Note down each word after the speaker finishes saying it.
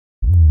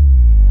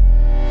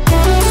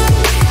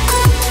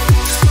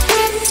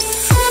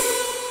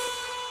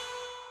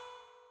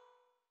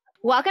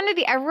Welcome to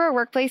the Everywhere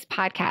Workplace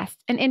podcast,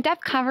 an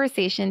in-depth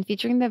conversation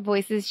featuring the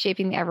voices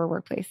shaping the Everywhere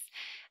Workplace.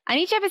 On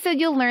each episode,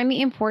 you'll learn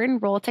the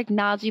important role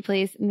technology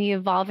plays in the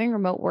evolving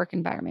remote work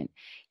environment.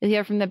 You'll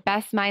hear from the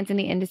best minds in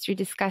the industry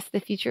discuss the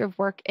future of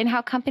work and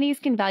how companies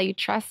can value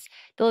trust,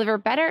 deliver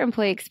better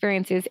employee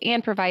experiences,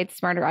 and provide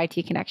smarter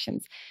IT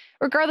connections,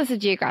 regardless of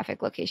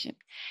geographic location.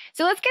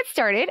 So let's get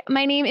started.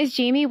 My name is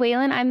Jamie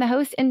Whalen. I'm the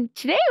host, and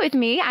today with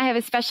me, I have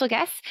a special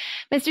guest,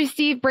 Mr.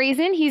 Steve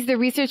Brasen. He's the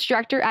research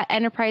director at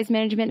Enterprise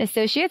Management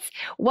Associates.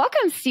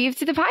 Welcome, Steve,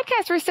 to the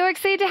podcast. We're so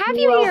excited to have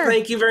you here.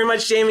 Thank you very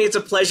much, Jamie. It's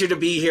a pleasure to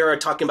be here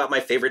talking about my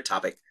favorite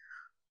topic.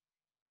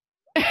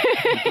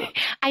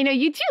 I know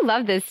you do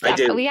love this stuff.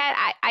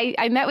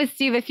 I met with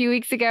Steve a few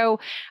weeks ago,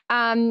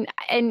 and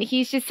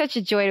he's just such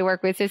a joy to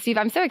work with. So, Steve,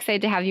 I'm so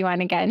excited to have you on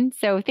again.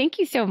 So thank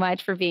you so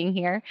much for being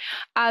here.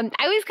 I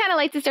always kind of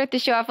like to start the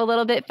show off a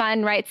little bit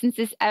fun, right? Since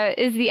this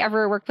is the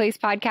Everywhere Workplace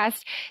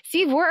podcast.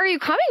 Steve, where are you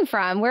coming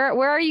from? Where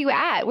are you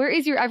at? Where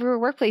is your Everywhere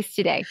Workplace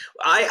today?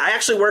 I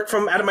actually work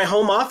from out of my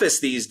home office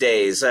these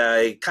days.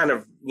 Kind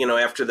of,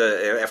 after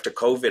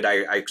COVID,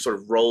 I sort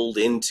of rolled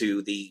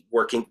into the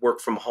work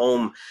from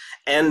home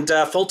and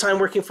full-time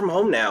working from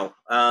home now.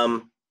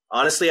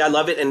 Honestly, I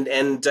love it.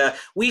 And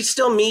we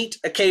still meet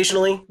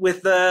occasionally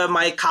with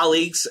my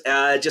colleagues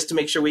just to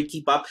make sure we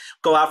keep up,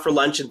 go out for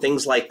lunch and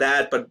things like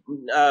that. But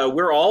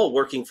we're all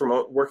working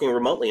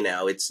remotely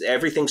now.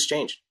 Everything's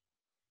changed.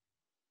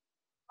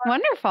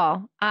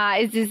 Wonderful.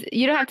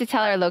 You don't have to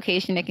tell our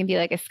location. It can be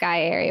like a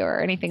sky area or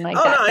anything like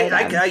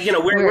that. No,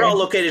 we're all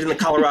located in the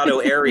Colorado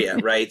area,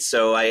 right?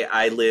 So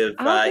I live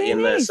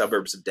in the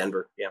suburbs of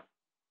Denver. Yeah.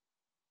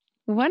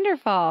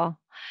 Wonderful.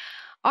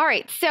 All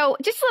right. So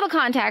just a little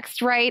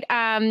context, right?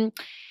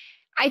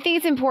 I think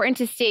it's important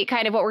to state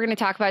kind of what we're going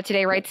to talk about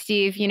today, right,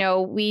 Steve?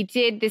 We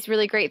did this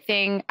really great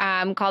thing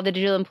called the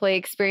Digital Employee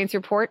Experience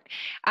Report.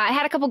 It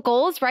had a couple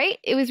goals, right?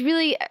 It was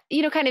really,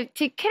 kind of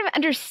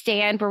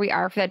understand where we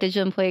are for that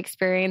digital employee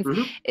experience.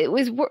 Mm-hmm. It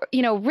was,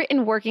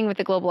 written working with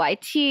the global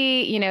IT,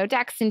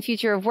 DEX and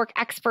future of work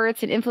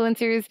experts and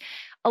influencers,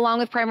 along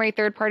with primary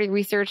third-party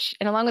research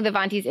and along with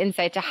Ivanti's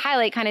insight to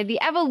highlight kind of the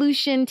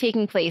evolution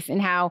taking place in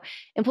how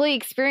employee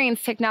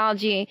experience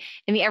technology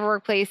in the Everywhere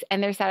Workplace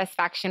and their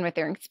satisfaction with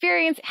their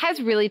experience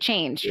has really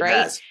changed,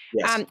 right?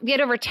 Yes. We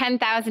had over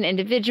 10,000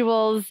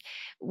 individuals.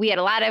 We had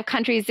a lot of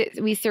countries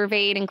that we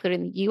surveyed,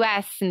 including the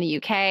US and the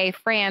UK,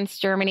 France,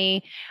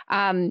 Germany. We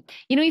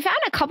found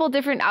a couple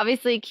different,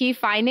 obviously, key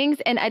findings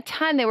and a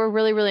ton that were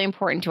really, really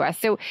important to us.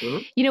 So,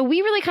 we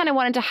really kind of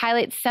wanted to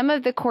highlight some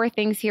of the core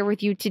things here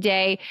with you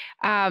today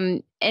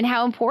and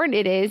how important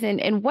it is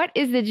and what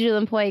is the digital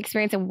employee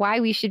experience and why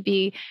we should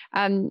be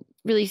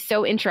really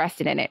so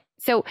interested in it.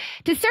 So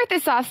to start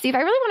this off, Steve,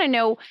 I really want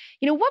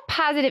to know, what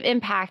positive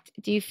impact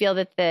do you feel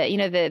that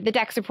the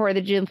DEX report,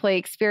 the Digital Employee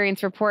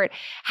Experience Report,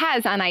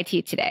 has on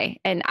IT today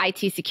and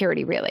IT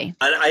security, really?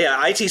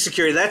 IT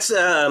security, I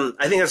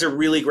think that's a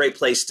really great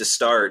place to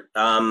start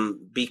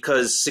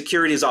because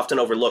security is often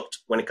overlooked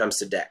when it comes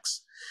to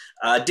DEX.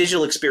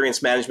 Digital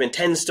experience management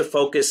tends to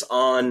focus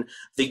on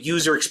the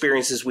user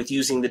experiences with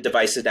using the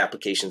devices,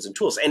 applications, and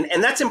tools.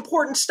 And that's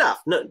important stuff,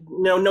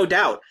 no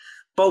doubt.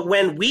 But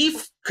when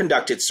we've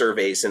conducted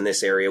surveys in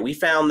this area, we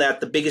found that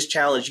the biggest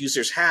challenge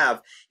users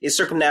have is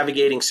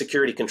circumnavigating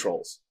security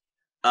controls,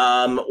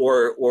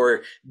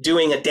 or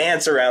doing a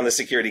dance around the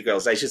security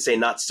controls. I should say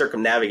not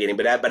circumnavigating,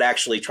 but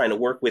actually trying to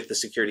work with the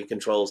security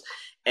controls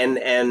and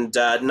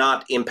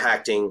not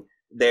impacting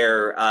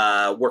their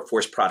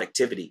workforce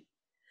productivity.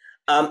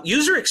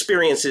 User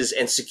experiences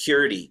and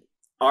security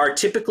are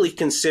typically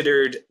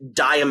considered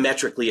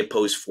diametrically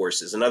opposed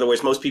forces. In other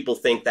words, most people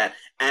think that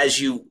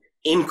as you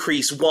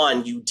increase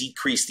one, you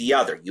decrease the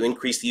other. You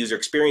increase the user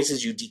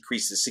experiences, you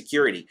decrease the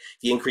security. If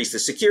you increase the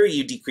security,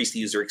 you decrease the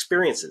user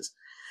experiences.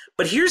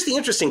 But here's the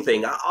interesting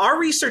thing. Our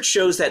research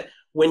shows that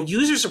when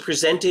users are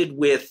presented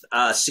with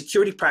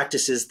security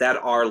practices that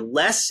are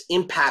less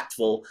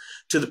impactful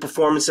to the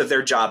performance of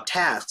their job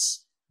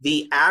tasks,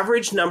 the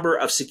average number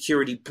of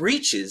security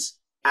breaches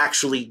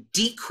actually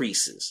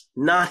decreases,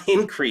 not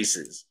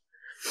increases.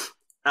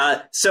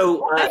 That's good.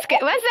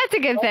 That's a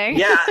good thing.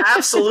 Yeah,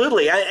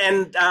 absolutely.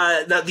 And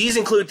these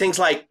include things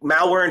like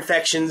malware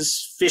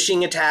infections,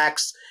 phishing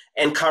attacks,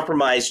 and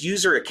compromised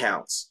user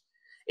accounts.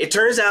 It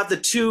turns out the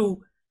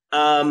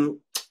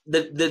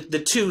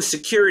two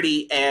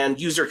security and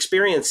user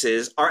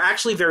experiences are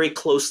actually very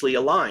closely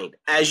aligned.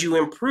 As you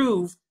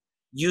improve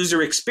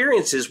user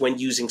experiences when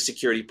using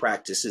security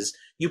practices,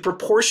 you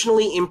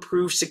proportionally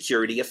improve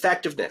security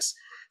effectiveness.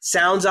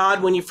 Sounds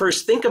odd when you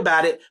first think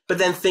about it, but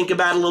then think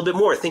about it a little bit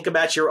more. Think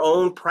about your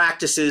own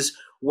practices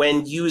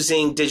when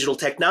using digital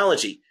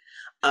technology.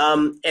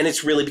 And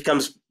it really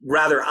becomes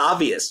rather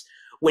obvious.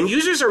 When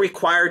users are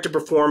required to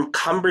perform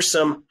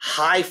cumbersome,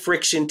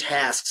 high-friction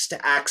tasks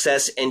to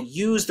access and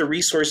use the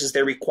resources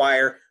they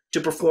require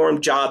to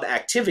perform job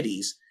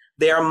activities,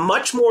 they are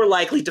much more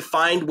likely to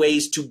find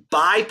ways to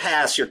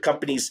bypass your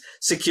company's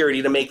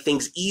security to make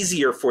things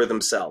easier for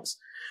themselves.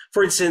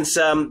 For instance,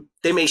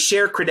 they may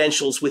share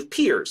credentials with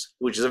peers,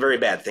 which is a very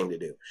bad thing to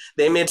do.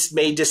 They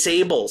may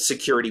disable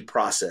security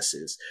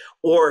processes,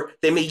 or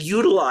they may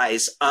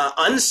utilize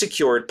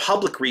unsecured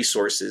public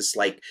resources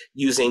like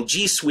using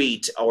G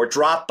Suite or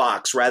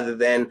Dropbox rather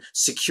than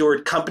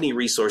secured company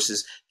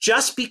resources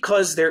just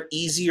because they're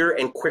easier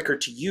and quicker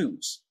to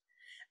use.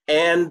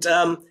 And,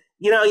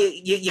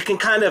 you can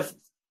kind of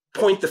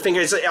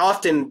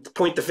often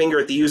point the finger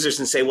at the users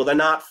and say, well, they're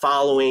not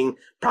following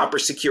proper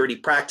security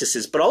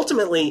practices. But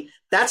ultimately,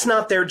 that's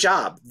not their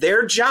job.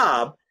 Their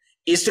job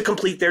is to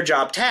complete their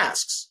job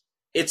tasks.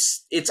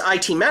 It's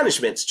IT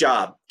management's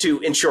job to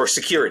ensure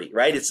security,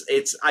 right?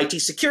 It's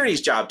IT security's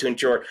job to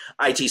ensure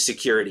IT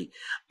security.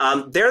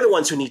 They're the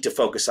ones who need to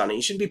focus on it.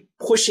 You should be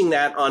pushing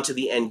that onto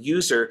the end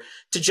user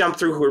to jump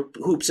through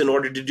hoops in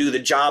order to do the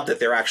job that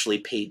they're actually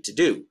paid to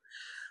do.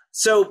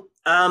 So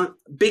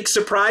big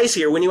surprise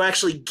here, when you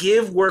actually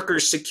give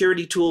workers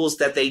security tools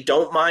that they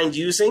don't mind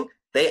using,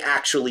 they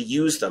actually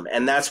use them.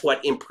 And that's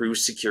what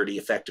improves security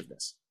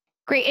effectiveness.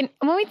 Great. And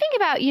when we think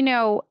about,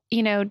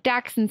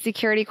 DEX and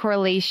security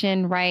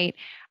correlation, right,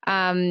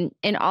 and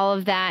all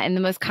of that and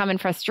the most common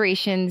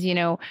frustrations,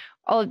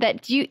 all of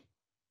that, do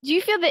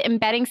you feel that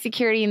embedding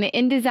security in the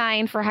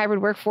InDesign for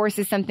hybrid workforce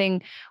is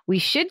something we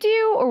should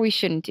do or we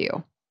shouldn't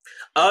do?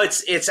 Oh,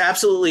 it's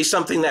absolutely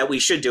something that we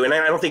should do, and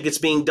I don't think it's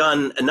being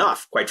done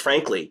enough, quite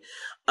frankly.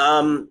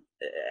 I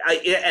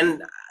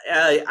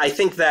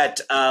think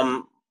that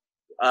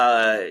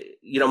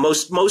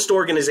most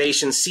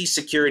organizations see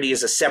security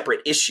as a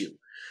separate issue,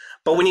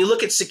 but when you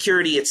look at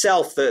security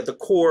itself, the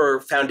core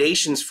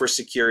foundations for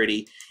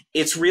security,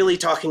 it's really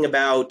talking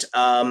about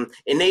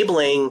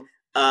enabling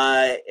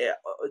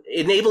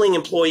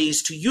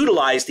employees to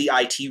utilize the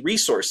IT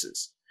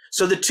resources.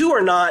 So the two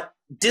are not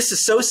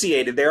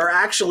disassociated. They're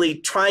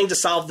actually trying to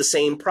solve the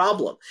same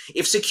problem.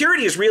 If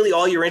security is really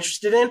all you're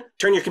interested in,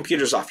 turn your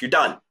computers off. You're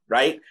done,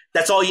 right?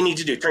 That's all you need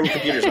to do. Turn your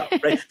computers off,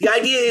 right? The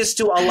idea is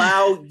to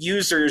allow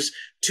users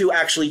to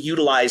actually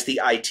utilize the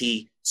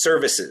IT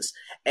services.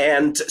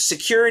 And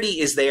security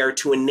is there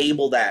to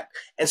enable that.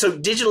 And so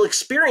digital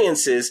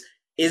experiences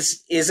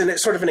is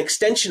sort of an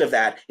extension of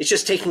that. It's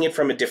just taking it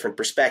from a different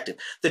perspective.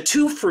 The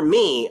two, for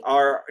me,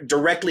 are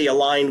directly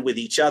aligned with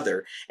each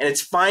other. And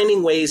it's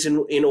finding ways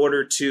in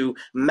order to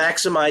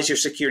maximize your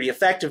security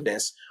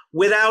effectiveness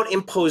without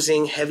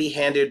imposing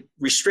heavy-handed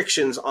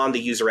restrictions on the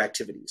user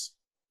activities.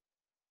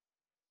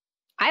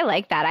 I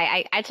like that.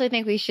 I actually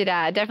think we should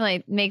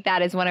definitely make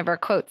that as one of our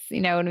quotes,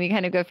 when we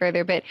kind of go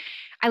further. But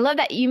I love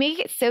that you make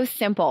it so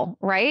simple,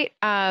 right?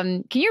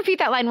 Can you repeat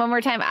that line one more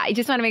time? I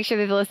just want to make sure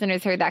that the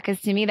listeners heard that, because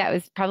to me, that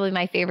was probably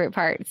my favorite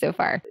part so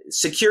far.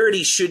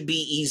 Security should be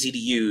easy to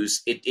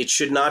use. It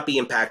should not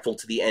be impactful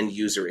to the end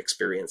user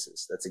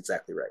experiences. That's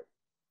exactly right.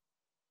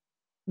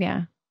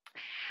 Yeah.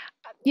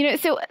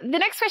 So the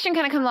next question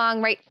kind of come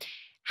along, right?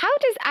 How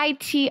does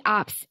IT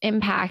ops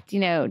impact,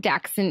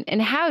 DEX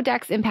and how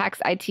DEX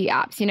impacts IT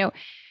ops?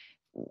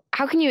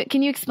 How can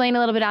you explain a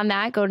little bit on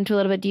that? Go into a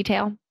little bit of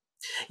detail.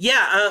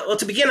 Yeah. Well,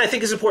 to begin, I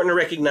think it's important to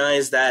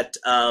recognize that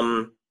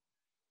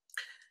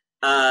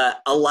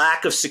a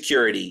lack of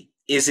security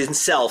is in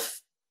itself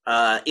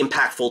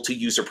impactful to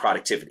user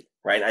productivity,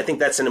 right? I think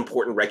that's an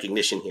important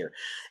recognition here.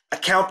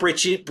 Account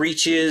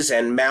breaches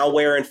and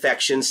malware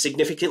infections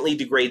significantly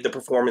degrade the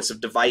performance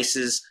of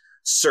devices,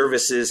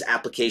 services,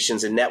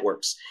 applications, and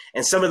networks.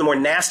 And some of the more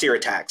nastier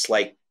attacks,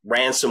 like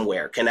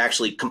ransomware, can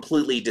actually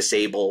completely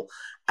disable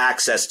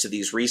access to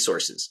these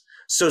resources.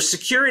 So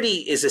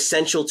security is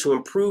essential to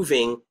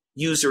improving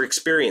user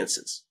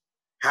experiences.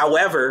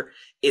 However,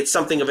 it's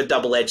something of a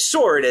double-edged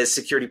sword, as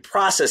security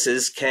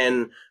processes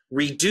can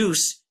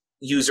reduce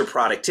user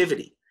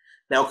productivity.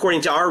 Now,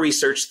 according to our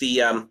research,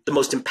 the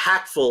most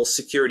impactful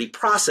security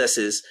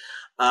processes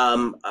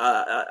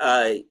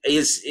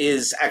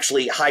is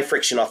actually high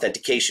friction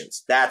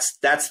authentications.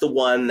 That's the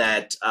one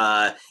that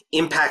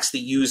impacts the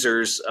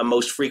users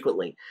most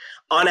frequently.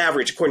 On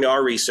average, according to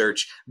our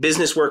research,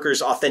 business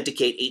workers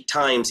authenticate 8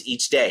 times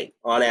each day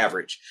on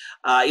average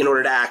in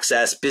order to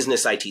access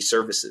business IT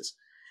services.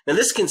 Now,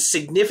 this can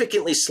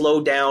significantly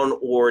slow down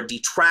or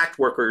detract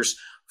workers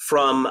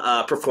from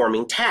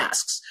performing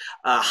tasks.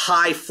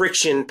 High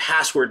friction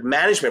password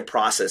management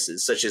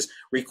processes, such as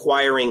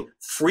requiring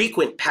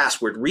frequent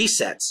password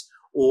resets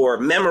or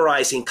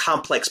memorizing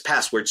complex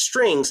password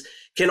strings,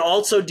 can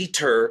also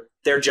deter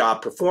their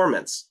job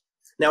performance.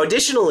 Now,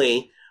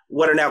 additionally,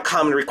 what are now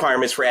common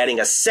requirements for adding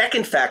a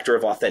second factor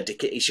of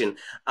authentication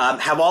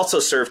have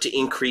also served to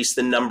increase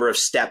the number of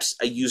steps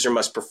a user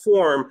must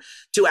perform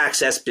to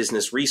access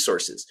business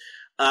resources.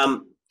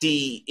 Another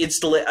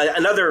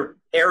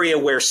area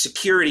where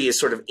security is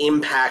sort of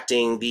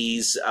impacting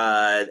these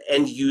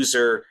end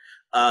user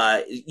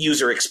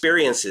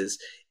experiences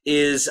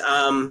is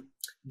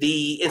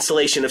the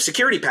installation of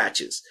security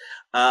patches.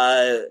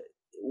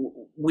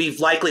 We've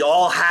likely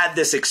all had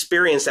this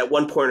experience at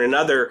one point or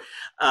another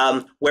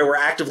where we're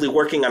actively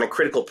working on a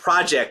critical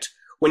project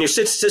when your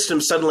system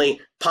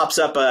suddenly pops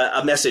up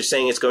a message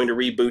saying it's going to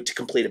reboot to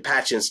complete a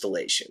patch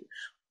installation.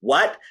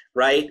 What?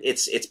 Right?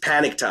 It's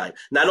panic time.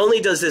 Not only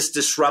does this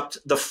disrupt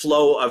the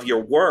flow of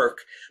your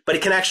work, but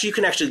you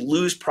can actually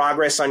lose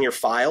progress on your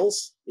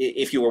files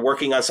if you were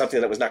working on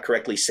something that was not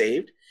correctly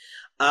saved.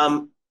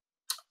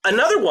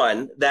 Another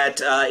one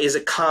that is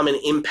a common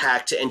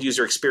impact to end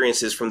user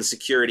experiences from the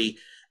security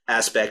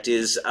aspect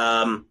is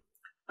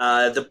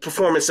the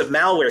performance of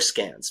malware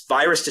scans.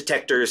 Virus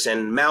detectors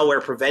and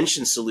malware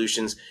prevention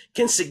solutions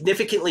can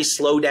significantly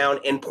slow down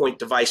endpoint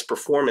device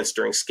performance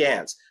during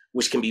scans,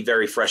 which can be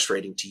very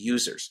frustrating to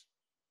users.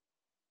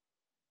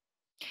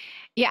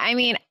 Yeah, I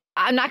mean,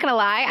 I'm not gonna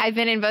lie, I've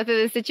been in both of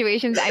those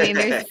situations. I mean,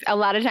 there's a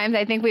lot of times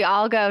I think we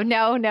all go,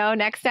 no,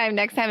 next time,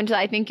 until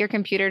I think your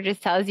computer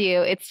just tells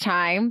you it's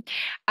time.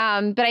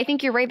 But I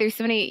think you're right. There's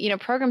so many,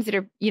 programs that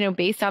are,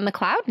 based on the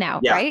cloud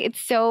now, Yeah. right?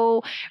 It's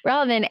so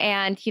relevant.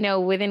 And,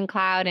 within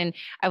cloud, and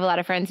I have a lot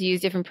of friends who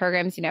use different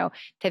programs,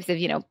 types of,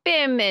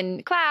 BIM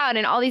and cloud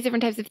and all these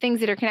different types of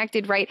things that are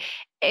connected, right?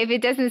 If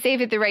it doesn't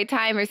save at the right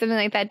time or something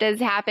like that does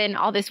happen,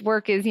 all this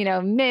work is,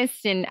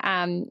 missed,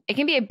 and it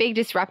can be a big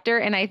disruptor.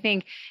 And I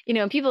think,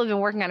 people have been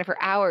working on it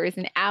for hours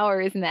and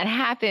hours, and that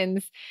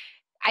happens.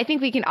 I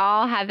think we can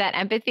all have that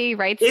empathy,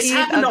 right, Steve? It's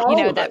happened to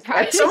all of us.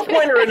 At some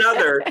point or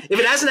another. If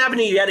it hasn't happened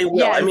to you yet, it will.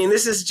 Yes. I mean,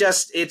 this is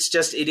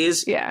it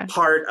is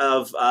part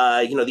of,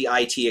 the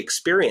IT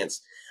experience.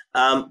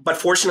 But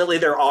fortunately,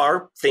 there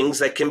are things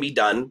that can be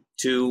done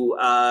to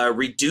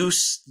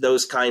reduce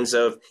those kinds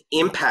of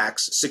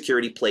impacts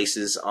security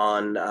places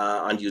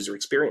on user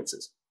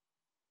experiences.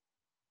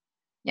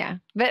 Yeah.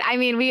 But I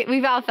mean,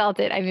 we've all felt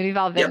it. I mean, we've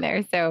all been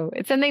there. So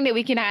it's something that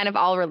we can kind of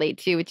all relate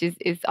to, which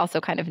is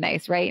also kind of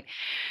nice, right?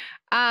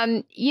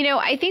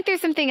 I think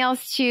there's something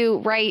else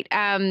too, right?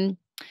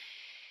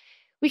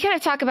 We kind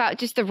of talk about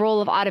just the role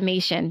of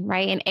automation,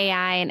 right? And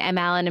AI and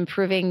ML and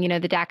improving, the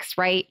DEX,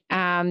 right?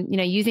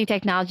 Using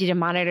technology to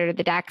monitor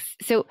the DEX.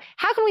 So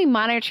how can we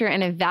monitor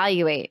and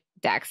evaluate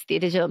DEX, the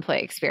digital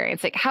employee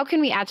experience? Like, how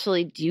can we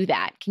actually do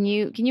that? Can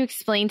you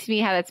explain to me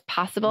how that's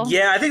possible?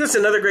 Yeah, I think that's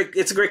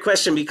it's a great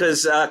question,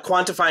 because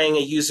quantifying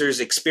a user's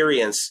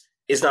experience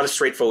is not a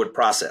straightforward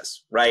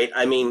process, right?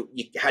 I mean,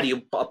 how do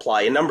you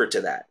apply a number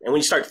to that? And when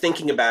you start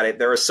thinking about it,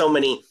 there are so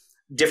many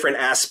different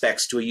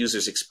aspects to a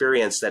user's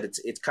experience that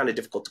it's kind of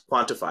difficult to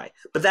quantify.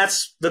 But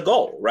that's the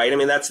goal, right? I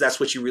mean, that's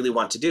what you really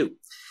want to do.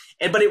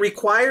 But it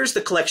requires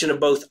the collection of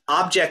both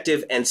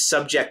objective and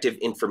subjective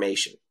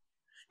information.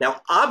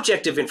 Now,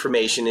 objective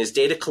information is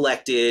data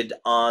collected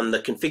on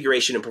the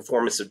configuration and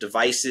performance of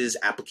devices,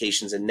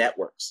 applications, and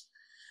networks.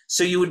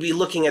 So you would be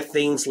looking at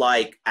things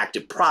like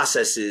active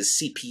processes,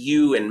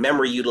 CPU and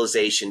memory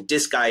utilization,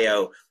 disk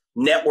I/O,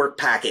 network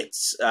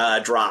packets,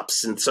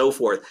 drops, and so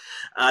forth.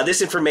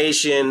 This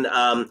information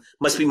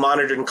must be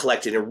monitored and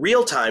collected in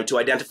real time to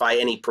identify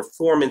any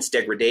performance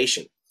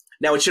degradation.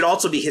 Now, it should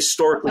also be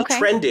historically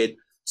trended,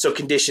 so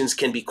conditions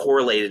can be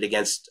correlated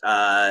against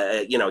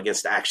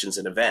actions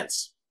and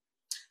events.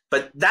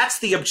 But that's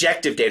the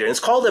objective data. And it's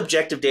called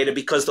objective data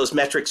because those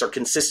metrics are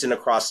consistent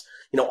across,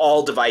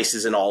 all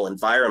devices and all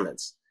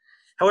environments.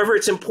 However,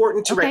 it's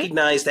important to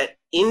recognize that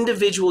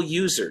individual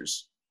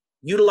users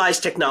utilize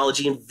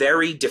technology in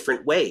very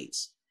different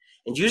ways.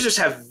 And users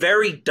have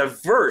very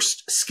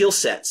diverse skill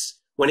sets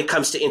when it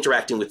comes to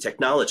interacting with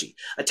technology.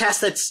 A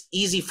task that's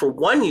easy for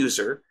one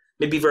user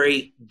may be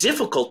very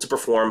difficult to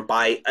perform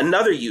by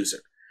another user.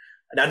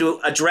 Now, to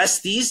address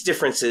these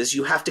differences,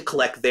 you have to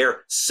collect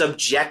their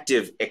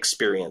subjective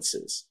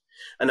experiences.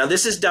 And now,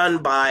 this is done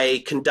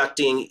by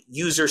conducting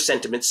user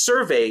sentiment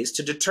surveys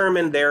to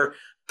determine their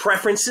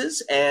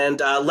preferences and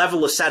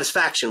level of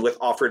satisfaction with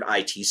offered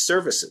IT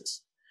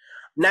services.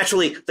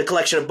 Naturally, the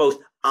collection of both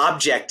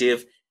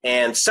objective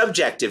and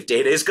subjective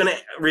data is going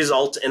to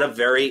result in a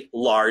very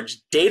large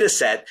data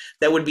set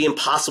that would be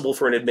impossible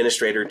for an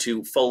administrator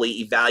to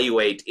fully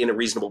evaluate in a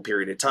reasonable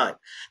period of time.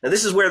 Now,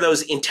 this is where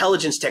those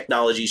intelligence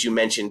technologies you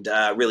mentioned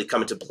really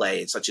come into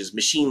play, such as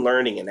machine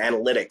learning and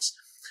analytics.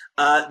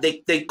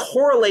 They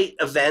correlate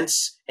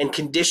events and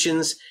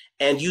conditions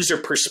and user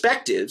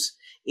perspectives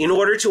in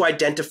order to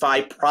identify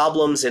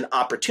problems and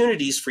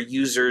opportunities for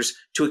users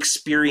to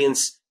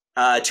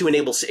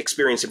enable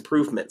experience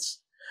improvements.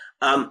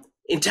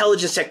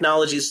 Intelligence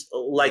technologies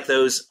like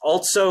those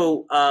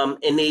also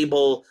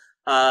enable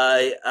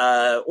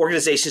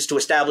organizations to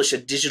establish a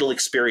digital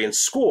experience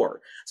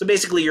score. So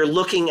basically, you're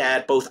looking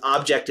at both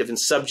objective and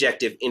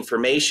subjective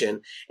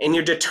information, and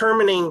you're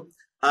determining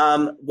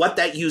what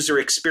that user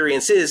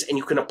experience is, and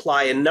you can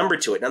apply a number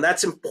to it. Now,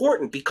 that's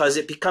important because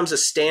it becomes a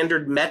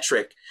standard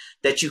metric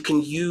that you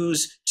can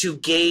use to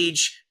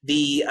gauge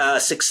the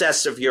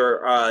success of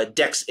your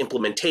DEX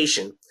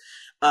implementation.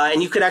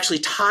 And you could actually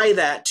tie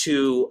that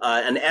to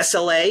an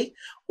SLA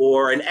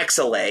or an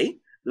XLA.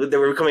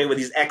 We're coming with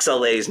these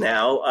XLAs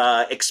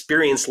now,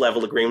 experience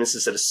level agreements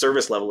instead of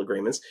service level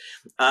agreements.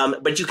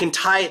 But you can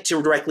tie it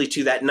directly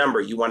to that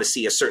number. You want to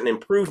see a certain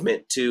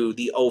improvement to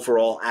the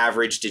overall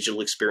average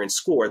digital experience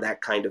score,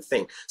 that kind of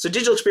thing. So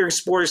digital experience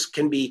scores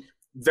can be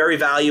very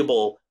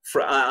valuable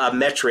for a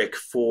metric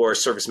for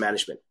service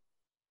management.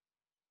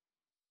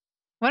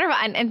 Wonderful.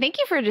 And thank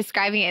you for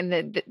describing it in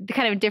the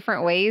kind of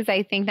different ways.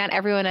 I think not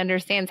everyone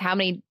understands how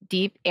many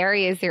deep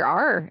areas there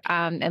are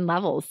and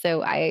levels.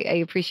 So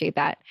I appreciate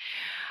that.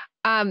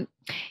 Um,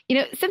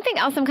 something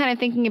else I'm kind of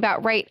thinking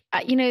about, right?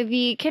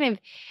 The kind of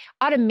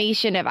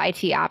automation of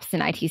IT ops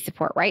and IT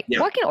support, right? Yeah.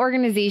 What can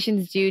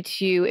organizations do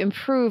to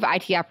improve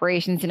IT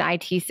operations and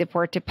IT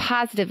support to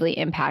positively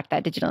impact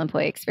that digital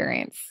employee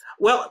experience?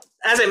 Well,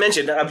 as I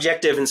mentioned,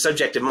 objective and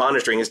subjective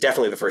monitoring is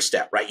definitely the first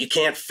step, right? You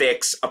can't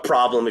fix a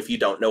problem if you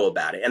don't know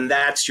about it. And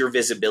that's your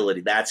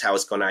visibility. That's how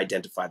it's going to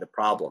identify the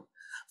problem.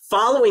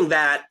 Following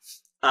that,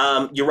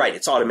 you're right,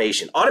 it's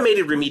automation.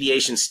 Automated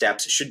remediation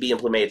steps should be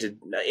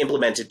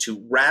implemented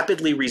to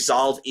rapidly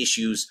resolve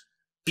issues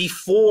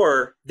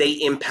before they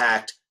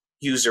impact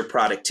user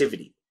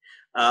productivity.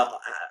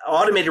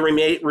 Automated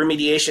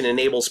remediation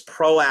enables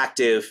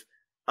proactive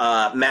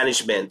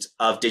management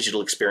of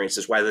digital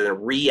experiences rather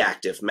than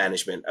reactive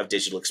management of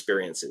digital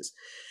experiences.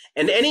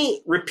 And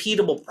any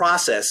repeatable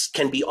process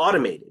can be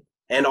automated,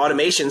 and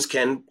automations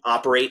can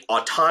operate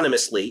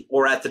autonomously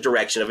or at the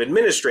direction of an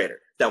administrator.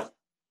 Now,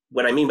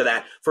 what I mean by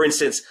that, for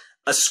instance,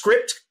 a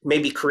script may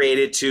be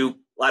created to,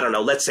 I don't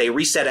know, let's say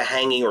reset a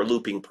hanging or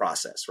looping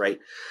process, right?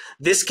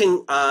 This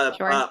can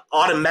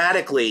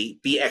automatically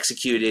be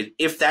executed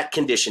if that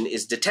condition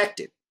is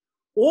detected.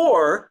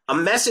 Or a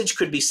message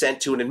could be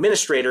sent to an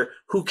administrator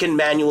who can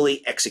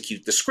manually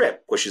execute the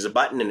script, pushes a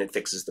button and it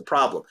fixes the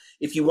problem.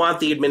 If you want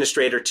the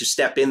administrator to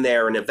step in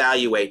there and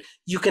evaluate,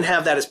 you can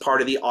have that as part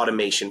of the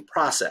automation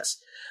process.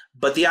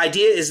 But the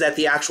idea is that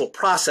the actual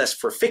process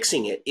for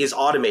fixing it is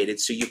automated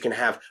so you can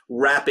have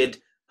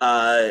rapid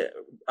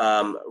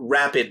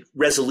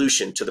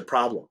resolution to the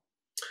problem.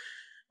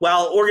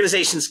 While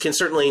organizations can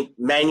certainly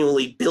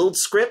manually build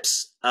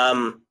scripts,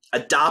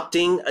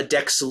 adopting a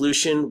DEX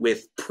solution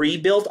with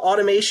pre-built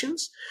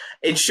automations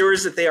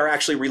ensures that they are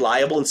actually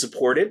reliable and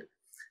supported.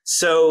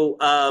 So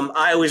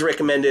I always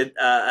recommended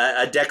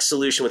a DEX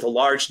solution with a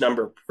large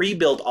number of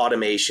pre-built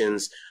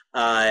automations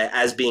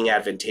as being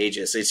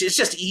advantageous. It's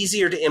just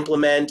easier to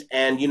implement,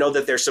 and you know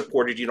that they're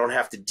supported. You don't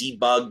have to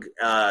debug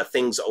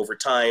things over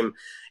time.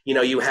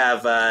 You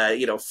have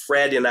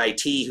Fred in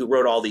IT who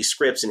wrote all these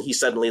scripts, and he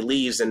suddenly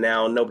leaves, and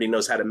now nobody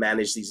knows how to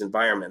manage these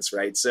environments,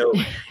 right? So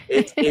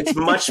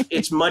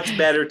it's much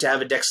better to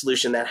have a DEX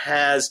solution that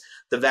has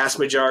the vast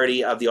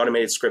majority of the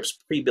automated scripts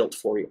pre-built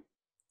for you.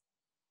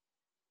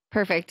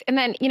 Perfect. And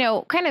then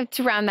kind of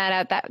to round that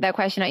out, that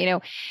question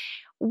out,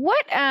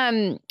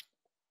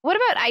 what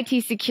about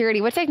IT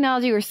security? What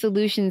technology or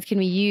solutions can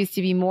we use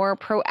to be more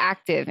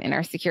proactive in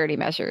our security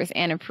measures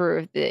and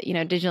improve the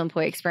digital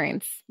employee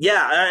experience?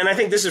 Yeah, and I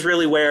think this is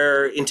really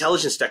where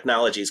intelligence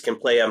technologies can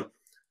play a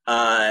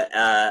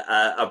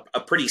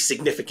pretty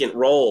significant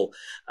role,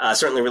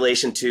 certainly in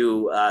relation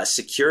to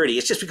security.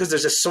 It's just because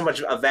there's just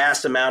a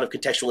vast amount of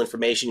contextual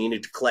information you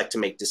need to collect to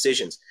make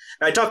decisions.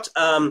 Now, I talked.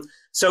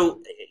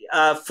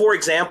 For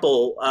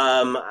example,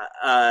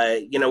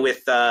 I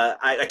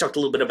talked a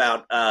little bit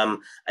about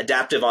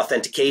adaptive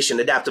authentication.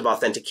 Adaptive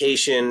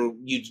authentication,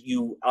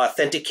 you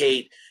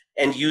authenticate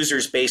end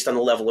users based on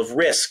the level of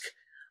risk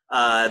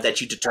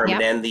that you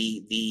determine, and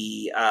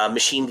the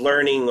machine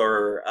learning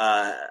or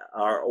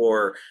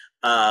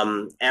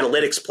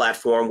analytics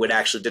platform would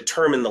actually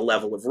determine the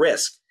level of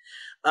risk.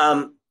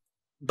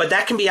 But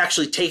that can be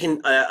actually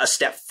taken a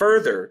step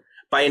further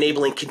by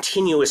enabling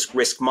continuous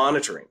risk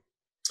monitoring.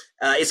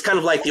 It's kind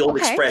of like the old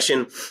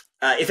expression,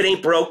 if it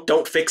ain't broke,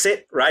 don't fix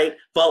it, right?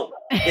 Well,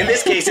 in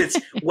this case, it's,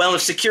 well,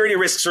 if security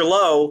risks are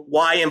low,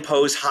 why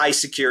impose high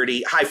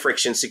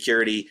friction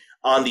security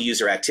on the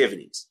user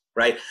activities,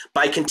 right?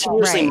 By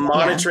continuously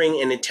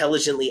monitoring and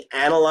intelligently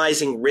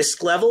analyzing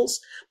risk levels,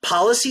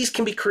 policies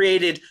can be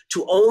created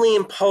to only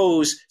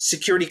impose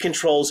security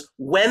controls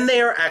when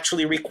they are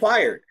actually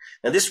required.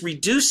 Now, this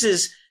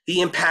reduces the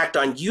impact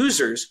on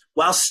users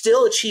while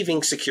still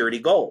achieving security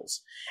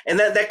goals. And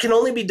that can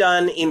only be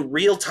done in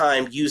real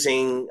time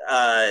using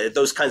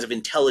those kinds of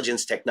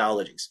intelligence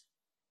technologies.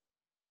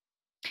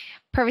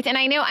 Perfect. And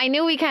I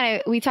know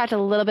we talked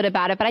a little bit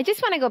about it, but I just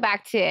want to go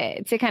back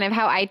to kind of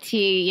how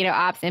IT,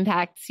 ops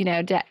impacts,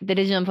 the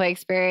digital employee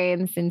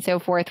experience and so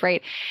forth,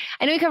 right?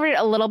 I know we covered it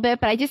a little bit,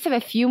 but I just have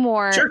a few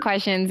more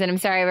questions, and I'm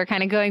sorry, we're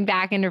kind of going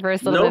back in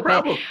reverse a little bit. No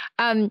problem.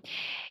 But,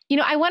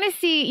 I want to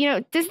see,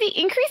 does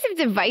the increase of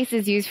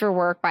devices used for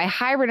work by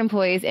hybrid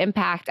employees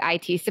impact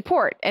IT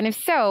support? And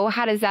if so,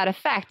 how does that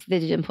affect the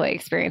digital employee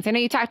experience? I know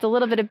you talked a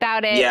little bit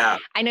about it. Yeah.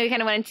 I know you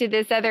kind of went into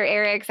this other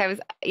area because I was,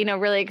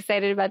 really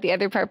excited about the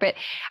other part, but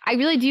I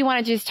really do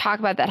want to just talk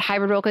about that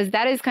hybrid role because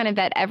that is kind of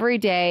that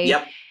everyday,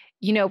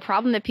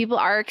 problem that people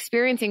are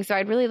experiencing. So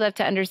I'd really love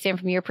to understand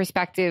from your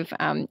perspective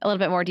a little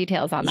bit more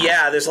details on that.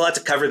 Yeah, there's a lot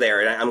to cover there,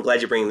 and I'm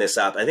glad you're bringing this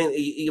up. I think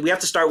we have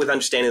to start with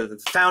understanding that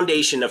the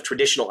foundation of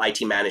traditional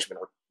IT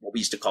management, or what we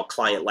used to call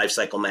client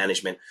lifecycle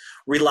management,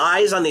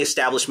 relies on the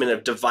establishment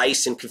of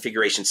device and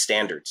configuration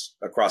standards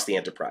across the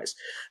enterprise.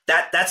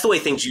 That's the way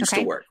things used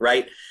to work,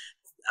 right?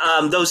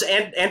 Those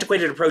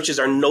antiquated approaches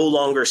are no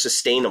longer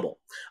sustainable.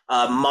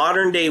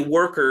 Modern day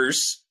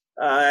workers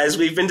as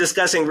we've been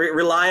discussing,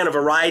 rely on a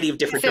variety of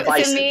different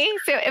devices.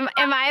 So am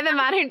I the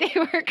modern day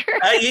worker?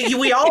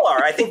 We all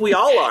are. I think we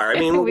all are. I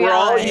mean, we're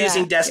all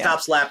using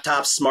desktops,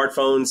 laptops,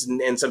 smartphones,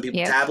 and some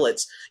people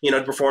tablets,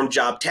 to perform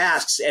job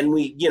tasks. And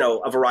we,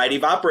 a variety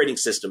of operating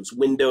systems,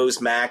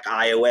 Windows, Mac,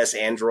 iOS,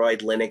 Android,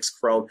 Linux,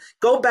 Chrome.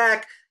 Go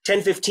back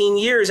 10, 15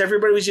 years,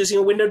 everybody was using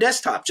a Windows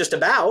desktop, just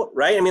about,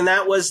 right? I mean,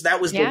 that was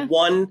the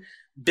one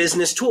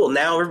business tool.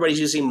 Now everybody's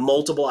using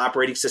multiple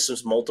operating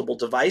systems, multiple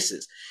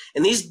devices.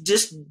 And these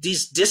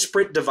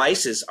disparate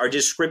devices are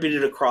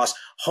distributed across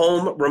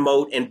home,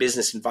 remote, and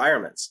business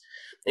environments.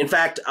 In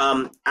fact,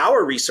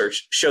 our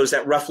research shows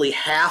that roughly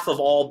half of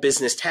all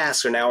business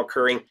tasks are now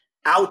occurring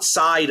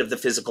outside of the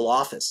physical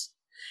office.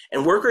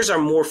 And workers are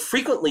more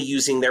frequently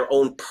using their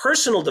own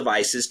personal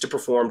devices to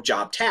perform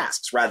job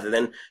tasks rather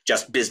than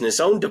just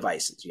business-owned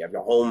devices. You have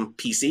your home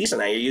PC, so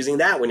now you're using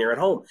that when you're at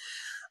home.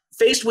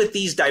 Faced with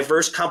these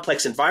diverse,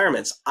 complex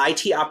environments,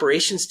 IT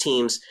operations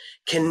teams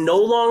can no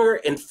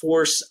longer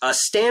enforce a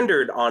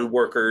standard on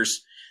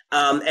workers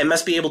and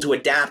must be able to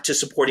adapt to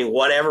supporting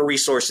whatever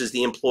resources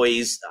the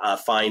employees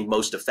find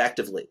most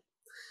effectively.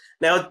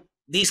 Now,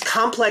 these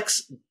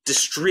complex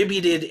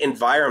distributed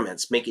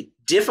environments make it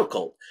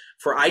difficult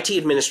for IT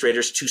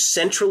administrators to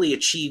centrally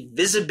achieve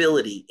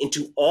visibility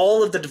into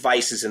all of the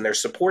devices in their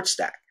support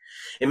stack.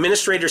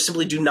 Administrators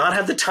simply do not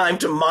have the time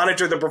to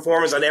monitor the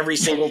performance on every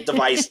single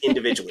device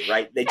individually,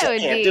 right? They just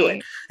can't do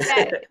it.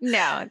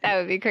 That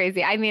would be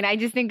crazy. I mean, I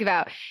just think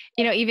about,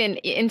 even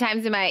in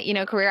times of my,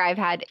 career, I've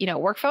had,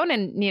 work phone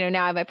and,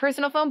 now I have my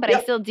personal phone, but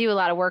I still do a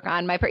lot of work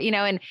on my,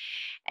 and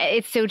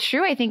it's so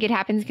true. I think it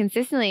happens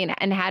consistently.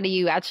 And how do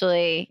you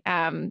actually,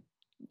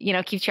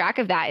 keep track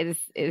of that is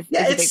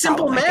it's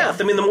simple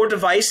math. I mean, the more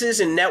devices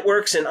and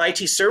networks and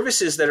IT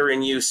services that are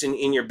in use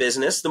in your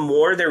business, the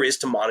more there is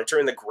to monitor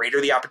and the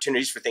greater the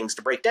opportunities for things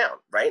to break down,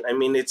 right? I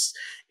mean, it's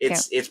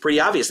pretty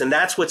obvious. And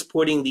that's what's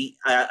putting the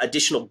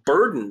additional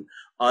burden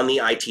on the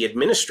IT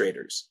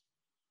administrators.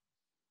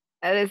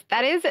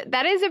 That is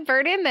a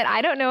burden that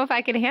I don't know if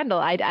I could handle.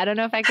 I don't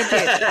know if I could do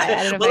it.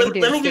 I don't know well,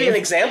 let me give you an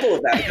example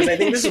of that, because I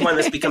think this is one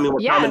that's becoming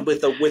more common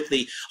with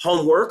the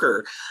home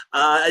worker.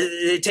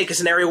 Take a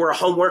scenario where a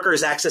home worker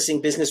is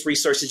accessing business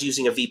resources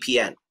using a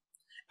VPN.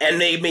 And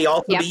they may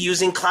also be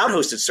using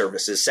cloud-hosted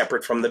services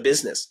separate from the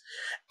business.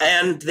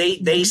 And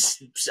they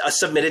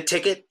submit a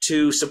ticket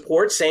to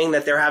support saying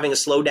that they're having a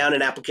slowdown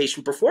in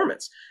application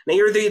performance. Now,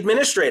 you're the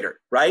administrator,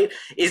 right?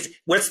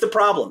 What's the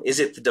problem? Is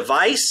it the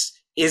device?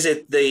 Is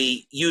it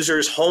the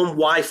user's home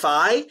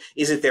Wi-Fi?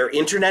 Is it their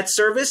internet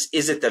service?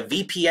 Is it the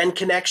VPN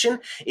connection?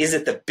 Is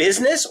it the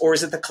business, or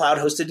is it the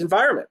cloud-hosted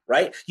environment,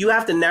 right? You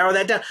have to narrow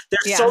that down.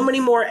 There's so many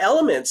more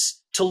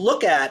elements to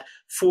look at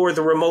for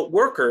the remote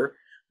worker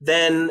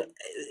than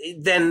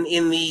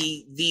in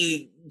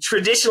the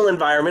traditional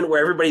environment where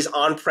everybody's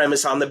on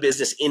premise on the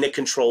business in a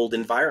controlled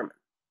environment.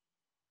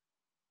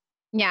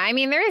 Yeah, I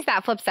mean, there is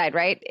that flip side,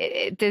 right?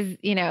 Does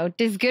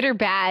good or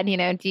bad,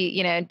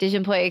 does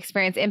employee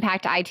experience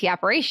impact IT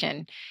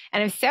operation?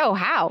 And if so,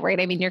 how, right?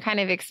 I mean, you're kind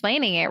of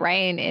explaining it,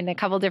 right, in a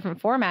couple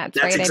different formats,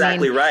 That's right?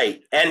 exactly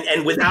right.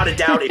 And without a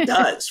doubt, it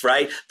does,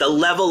 right? The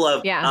level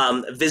of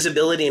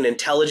visibility and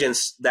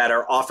intelligence that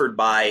are offered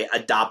by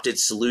adopted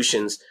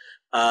solutions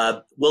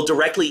will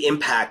directly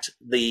impact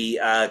the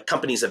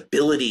company's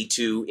ability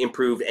to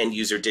improve end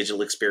user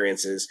digital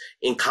experiences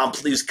in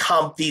these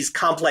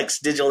complex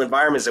digital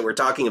environments that we're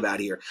talking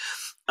about here.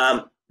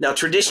 Now,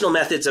 traditional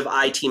methods of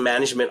IT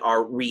management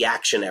are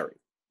reactionary,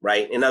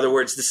 right? In other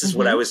words, this is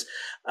what I was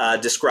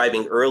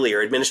describing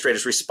earlier.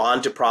 Administrators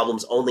respond to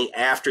problems only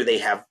after they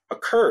have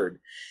occurred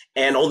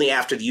and only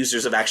after the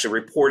users have actually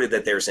reported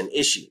that there's an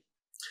issue.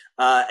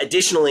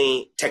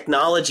 Additionally,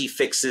 technology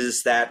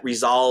fixes that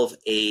resolve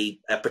a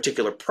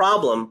particular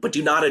problem, but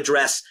do not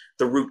address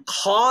the root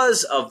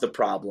cause of the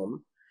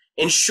problem,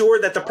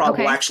 ensure that the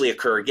problem will actually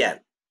occur again,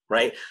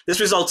 right? This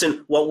results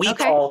in what we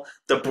call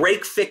the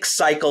break-fix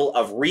cycle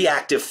of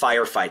reactive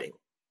firefighting.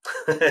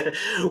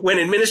 When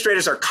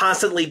administrators are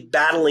constantly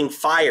battling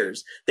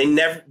fires, they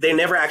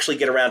never actually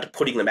get around to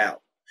putting them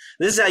out.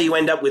 This is how you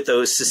end up with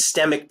those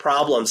systemic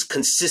problems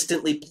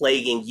consistently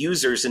plaguing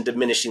users and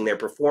diminishing their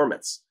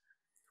performance.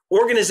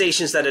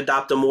 Organizations that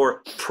adopt a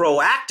more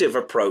proactive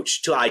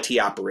approach to IT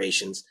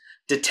operations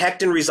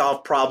detect and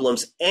resolve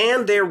problems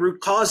and their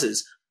root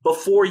causes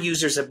before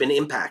users have been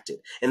impacted.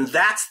 And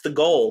that's the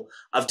goal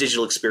of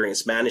digital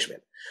experience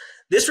management.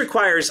 This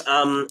requires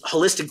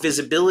holistic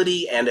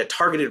visibility and a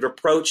targeted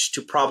approach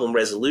to problem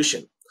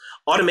resolution.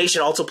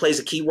 Automation also plays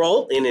a key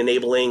role in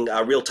enabling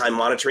real-time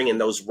monitoring and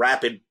those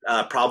rapid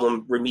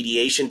problem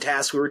remediation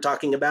tasks we were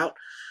talking about.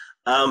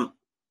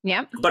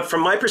 But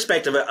from my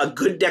perspective, a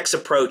good DEX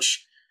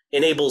approach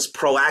enables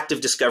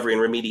proactive discovery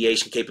and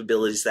remediation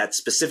capabilities that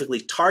specifically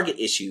target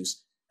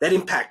issues that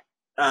impact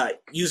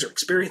user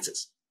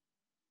experiences.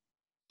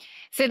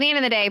 So at the end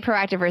of the day,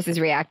 proactive versus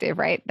reactive,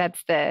 right?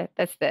 That's the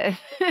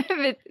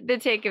the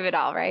take of it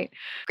all, right?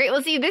 Great.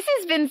 Well, Steve, this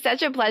has been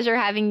such a pleasure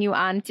having you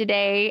on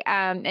today,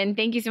 and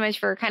thank you so much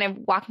for kind of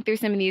walking through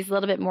some of these a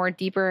little bit more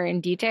deeper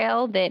in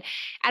detail. That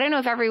I don't know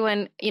if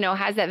everyone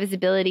has that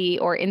visibility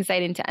or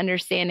insight into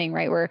understanding,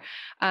 right? Where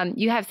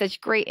you have such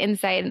great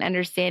insight and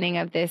understanding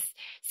of this.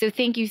 So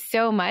thank you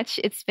so much.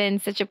 It's been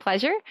such a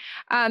pleasure.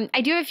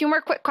 I do have a few more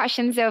quick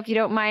questions, though, if you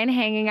don't mind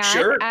hanging on.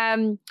 Sure.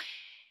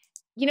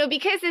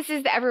 Because this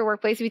is the Every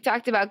Workplace, we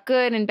talked about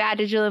good and bad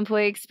digital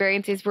employee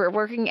experiences. We're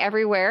working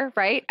everywhere,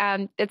 right?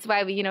 That's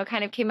why we,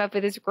 kind of came up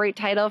with this great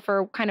title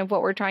for kind of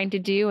what we're trying to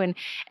do and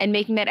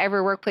making that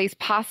Every Workplace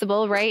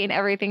possible, right? And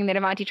everything that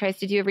Ivanti tries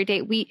to do every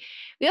day. We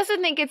also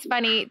think it's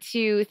funny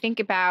to think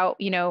about,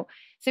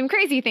 some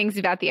crazy things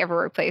about the Every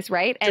Workplace,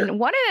 right? Sure. And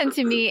one of them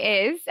to me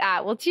is,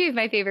 two of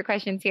my favorite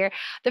questions here.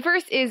 The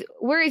first is,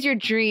 where is your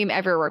dream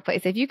Every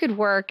Workplace? If you could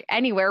work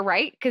anywhere,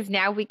 right? Because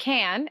now we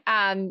can,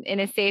 in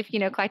a safe,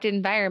 collected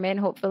environment,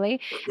 hopefully.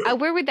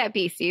 Where would that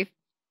be, Steve?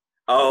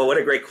 Oh, what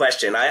a great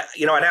question. I'd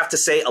have to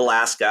say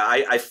Alaska.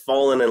 I've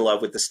fallen in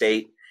love with the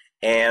state.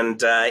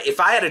 And if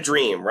I had a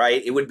dream,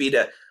 right, it would be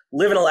to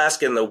live in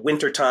Alaska in the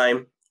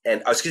wintertime.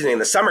 In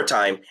the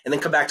summertime, and then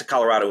come back to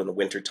Colorado in the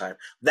wintertime.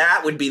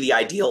 That would be the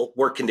ideal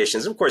work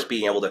conditions. Of course,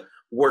 being able to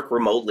work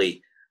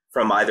remotely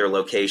from either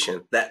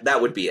location.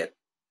 That would be it.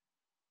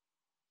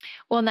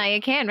 Well, now you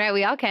can, right?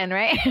 We all can,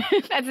 right?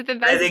 That's the best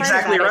That's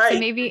exactly part about right. it. So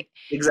maybe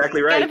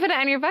exactly right. Gotta put it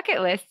on your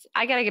bucket list.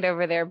 I gotta get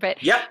over there.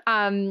 But yep.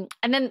 And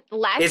then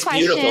last it's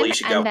question. Beautiful. You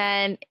should go.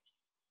 And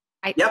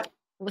then Yep.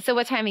 So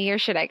what time of year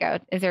should I go?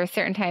 Is there a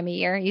certain time of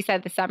year? You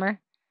said the summer?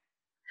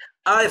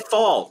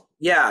 Fall.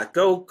 Yeah,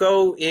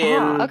 go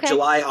in okay.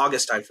 July,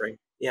 August timeframe.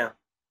 Yeah.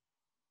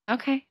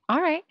 Okay. All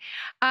right.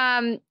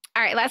 All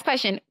right. Last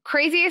question.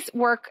 Craziest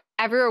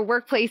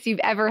workplace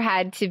you've ever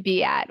had to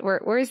be at?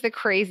 Where's the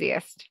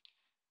craziest?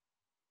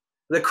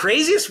 The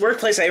craziest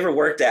workplace I ever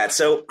worked at.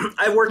 So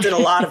I worked in a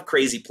lot of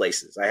crazy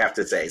places, I have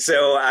to say.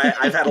 So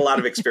I've had a lot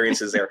of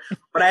experiences there.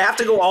 But I have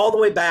to go all the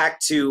way back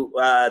to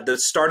the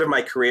start of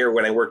my career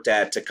when I worked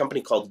at a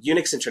company called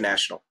Unix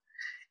International.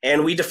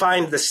 And we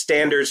defined the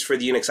standards for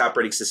the Unix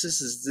operating system.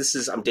 This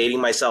is I'm dating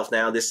myself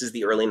now. This is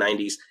the early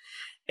 90s.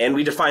 And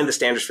we defined the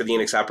standards for the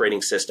Unix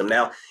operating system.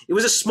 Now, it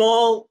was a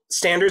small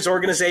standards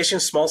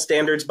organization, small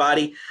standards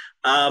body,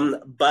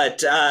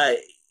 but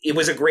it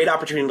was a great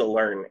opportunity to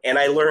learn. And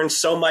I learned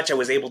so much. I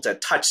was able to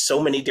touch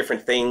so many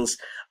different things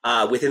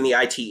within the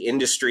IT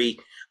industry.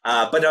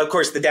 But of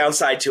course, the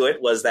downside to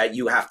it was that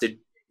you have to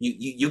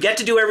You get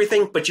to do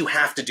everything, but you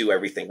have to do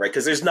everything, right?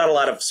 Because there's not a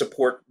lot of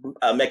support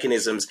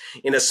mechanisms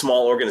in a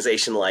small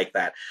organization like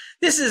that.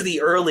 This is the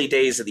early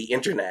days of the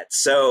internet.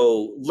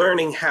 So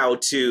learning how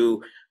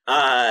to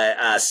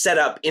set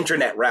up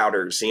internet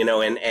routers,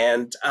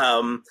 and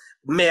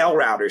mail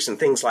routers and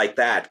things like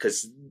that,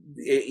 because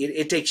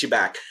it takes you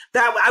back.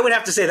 That I would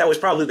have to say that was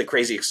probably the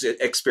craziest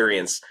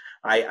experience.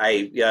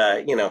 I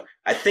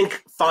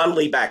think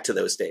fondly back to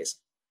those days.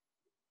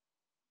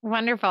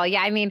 Wonderful.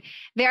 Yeah. I mean,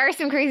 there are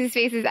some crazy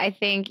spaces. I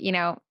think,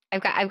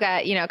 I've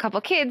got, a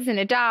couple kids and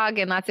a dog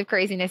and lots of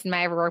craziness in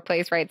my every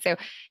workplace, right? So,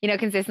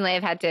 consistently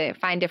I've had to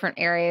find different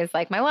areas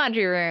like my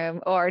laundry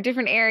room or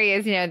different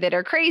areas, that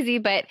are crazy,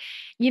 but,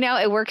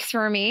 it works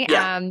for me.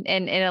 Yeah. And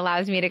it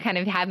allows me to kind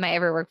of have my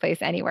every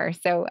workplace anywhere.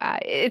 So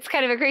it's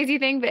kind of a crazy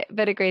thing,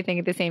 but a great thing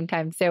at the same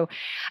time. So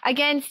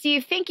again,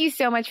 Steve, thank you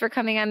so much for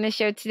coming on the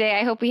show today.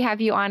 I hope we have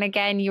you on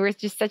again. You were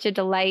just such a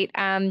delight.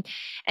 And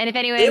if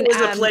anyone it was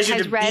a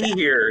pleasure to be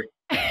here.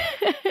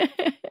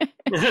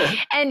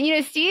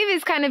 And, Steve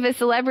is kind of a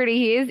celebrity.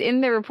 He is in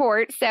the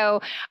report.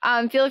 So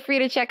feel free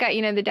to check out,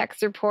 the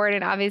Dex report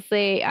and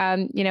obviously,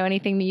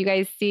 anything that you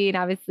guys see and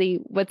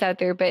obviously what's out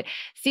there. But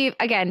Steve,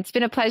 again, it's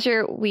been a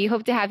pleasure. We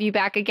hope to have you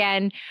back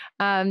again.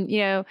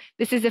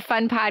 This is a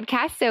fun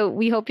podcast. So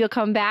we hope you'll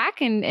come back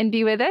and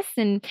be with us.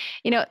 And,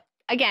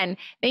 again,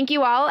 thank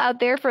you all out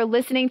there for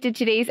listening to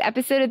today's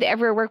episode of the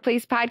Everywhere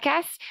Workplace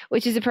podcast,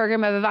 which is a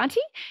program of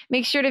Ivanti.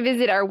 Make sure to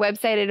visit our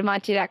website at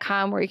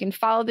Ivanti.com, where you can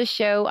follow the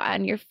show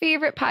on your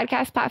favorite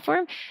podcast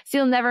platform so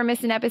you'll never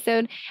miss an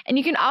episode. And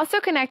you can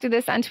also connect with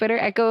us on Twitter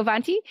at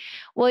GoIvanti.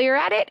 While you're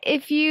at it,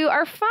 if you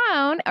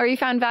found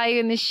value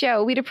in this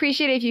show, we'd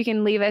appreciate it if you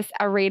can leave us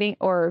a rating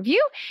or a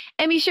review,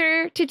 and be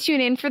sure to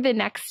tune in for the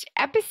next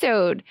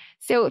episode.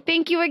 So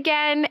thank you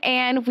again,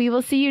 and we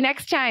will see you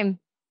next time.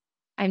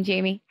 I'm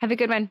Jamie. Have a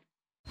good one.